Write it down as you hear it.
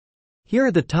Here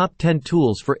are the top 10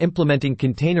 tools for implementing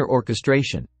container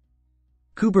orchestration.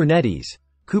 Kubernetes.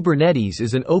 Kubernetes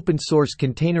is an open-source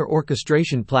container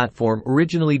orchestration platform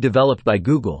originally developed by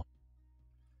Google.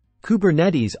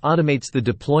 Kubernetes automates the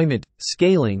deployment,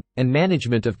 scaling, and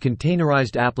management of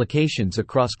containerized applications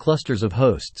across clusters of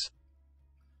hosts.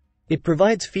 It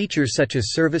provides features such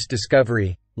as service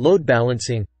discovery, load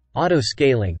balancing,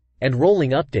 auto-scaling, and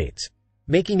rolling updates,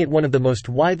 making it one of the most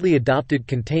widely adopted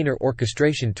container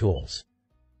orchestration tools.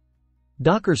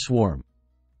 Docker Swarm.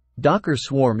 Docker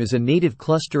Swarm is a native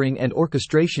clustering and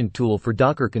orchestration tool for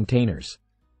Docker containers.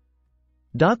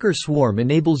 Docker Swarm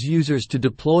enables users to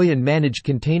deploy and manage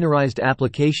containerized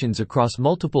applications across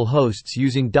multiple hosts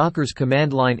using Docker's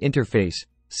command line interface,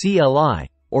 CLI,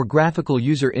 or graphical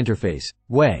user interface,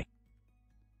 GUI.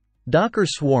 Docker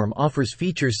Swarm offers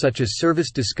features such as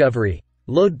service discovery,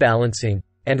 load balancing,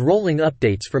 and rolling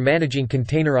updates for managing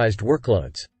containerized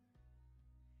workloads.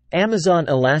 Amazon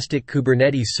Elastic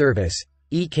Kubernetes Service,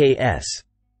 EKS.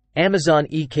 Amazon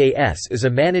EKS is a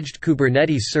managed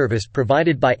Kubernetes service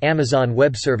provided by Amazon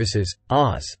Web Services,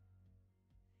 AWS.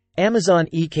 Amazon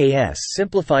EKS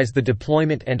simplifies the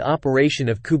deployment and operation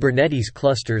of Kubernetes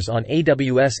clusters on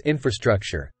AWS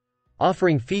infrastructure,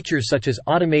 offering features such as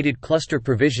automated cluster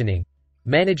provisioning,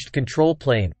 managed control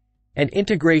plane, and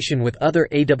integration with other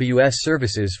AWS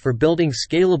services for building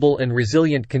scalable and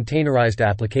resilient containerized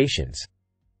applications.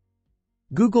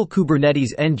 Google Kubernetes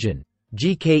Engine,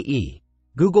 GKE.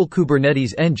 Google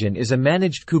Kubernetes Engine is a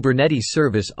managed Kubernetes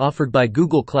service offered by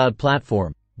Google Cloud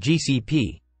Platform,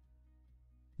 GCP.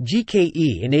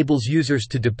 GKE enables users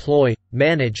to deploy,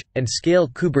 manage, and scale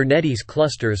Kubernetes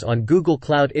clusters on Google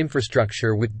Cloud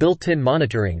infrastructure with built-in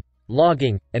monitoring,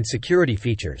 logging, and security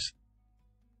features.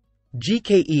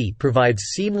 GKE provides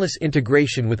seamless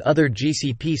integration with other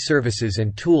GCP services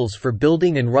and tools for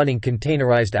building and running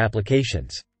containerized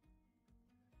applications.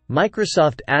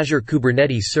 Microsoft Azure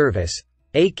Kubernetes Service,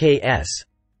 AKS.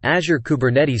 Azure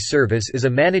Kubernetes Service is a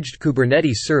managed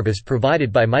Kubernetes service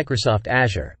provided by Microsoft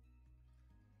Azure.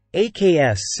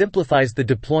 AKS simplifies the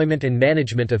deployment and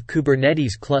management of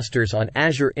Kubernetes clusters on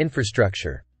Azure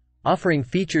infrastructure, offering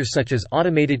features such as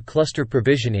automated cluster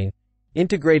provisioning,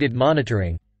 integrated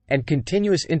monitoring, and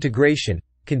continuous integration,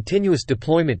 continuous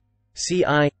deployment,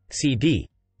 CI/CD,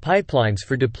 pipelines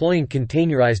for deploying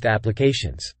containerized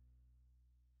applications.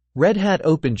 Red Hat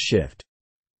OpenShift.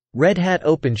 Red Hat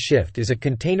OpenShift is a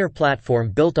container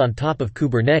platform built on top of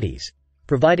Kubernetes,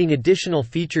 providing additional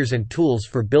features and tools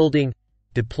for building,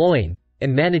 deploying,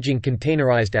 and managing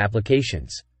containerized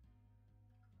applications.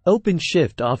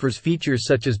 OpenShift offers features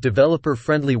such as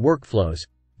developer-friendly workflows,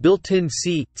 built-in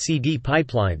CI/CD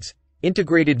pipelines,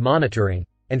 integrated monitoring,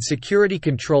 and security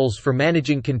controls for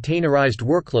managing containerized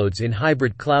workloads in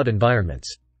hybrid cloud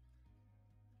environments.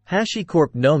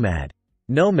 HashiCorp Nomad.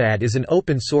 Nomad is an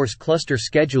open-source cluster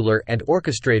scheduler and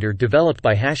orchestrator developed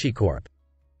by HashiCorp.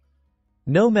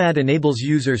 Nomad enables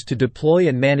users to deploy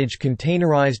and manage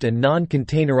containerized and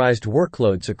non-containerized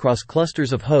workloads across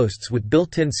clusters of hosts with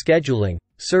built-in scheduling,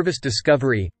 service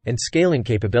discovery, and scaling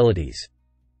capabilities.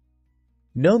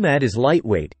 Nomad is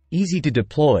lightweight, easy to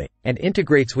deploy, and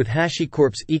integrates with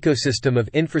HashiCorp's ecosystem of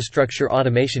infrastructure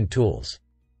automation tools.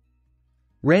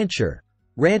 Rancher.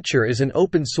 Rancher is an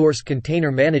open-source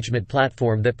container management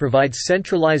platform that provides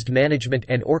centralized management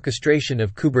and orchestration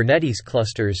of Kubernetes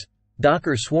clusters,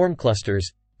 Docker Swarm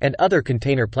clusters, and other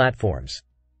container platforms.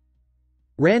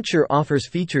 Rancher offers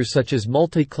features such as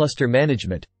multi-cluster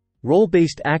management,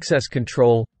 role-based access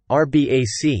control,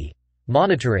 RBAC,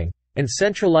 monitoring, and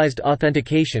centralized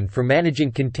authentication for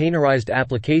managing containerized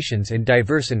applications in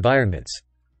diverse environments.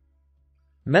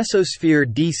 Mesosphere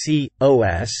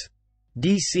DCOS.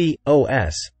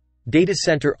 DCOS, Data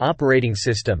Center Operating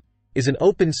System, is an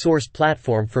open-source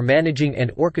platform for managing and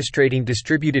orchestrating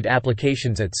distributed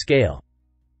applications at scale.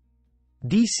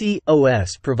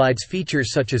 DCOS provides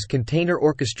features such as container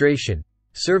orchestration,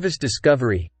 service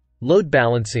discovery, load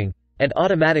balancing, and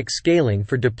automatic scaling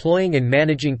for deploying and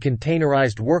managing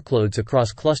containerized workloads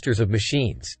across clusters of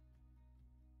machines.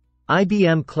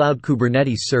 IBM Cloud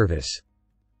Kubernetes Service.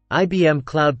 IBM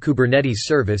Cloud Kubernetes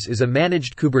Service is a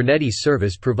managed Kubernetes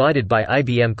service provided by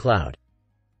IBM Cloud.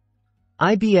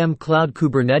 IBM Cloud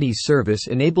Kubernetes Service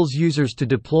enables users to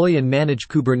deploy and manage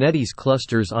Kubernetes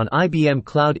clusters on IBM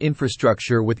Cloud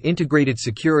infrastructure with integrated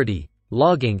security,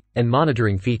 logging, and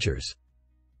monitoring features.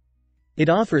 It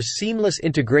offers seamless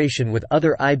integration with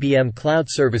other IBM Cloud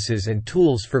services and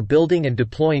tools for building and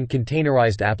deploying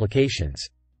containerized applications.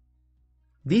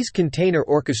 These container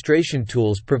orchestration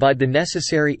tools provide the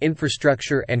necessary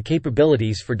infrastructure and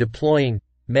capabilities for deploying,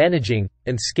 managing,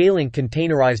 and scaling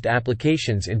containerized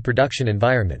applications in production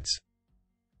environments.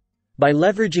 By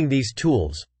leveraging these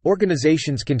tools,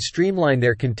 organizations can streamline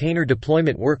their container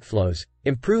deployment workflows,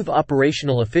 improve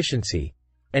operational efficiency,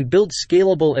 and build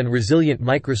scalable and resilient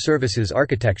microservices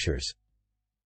architectures.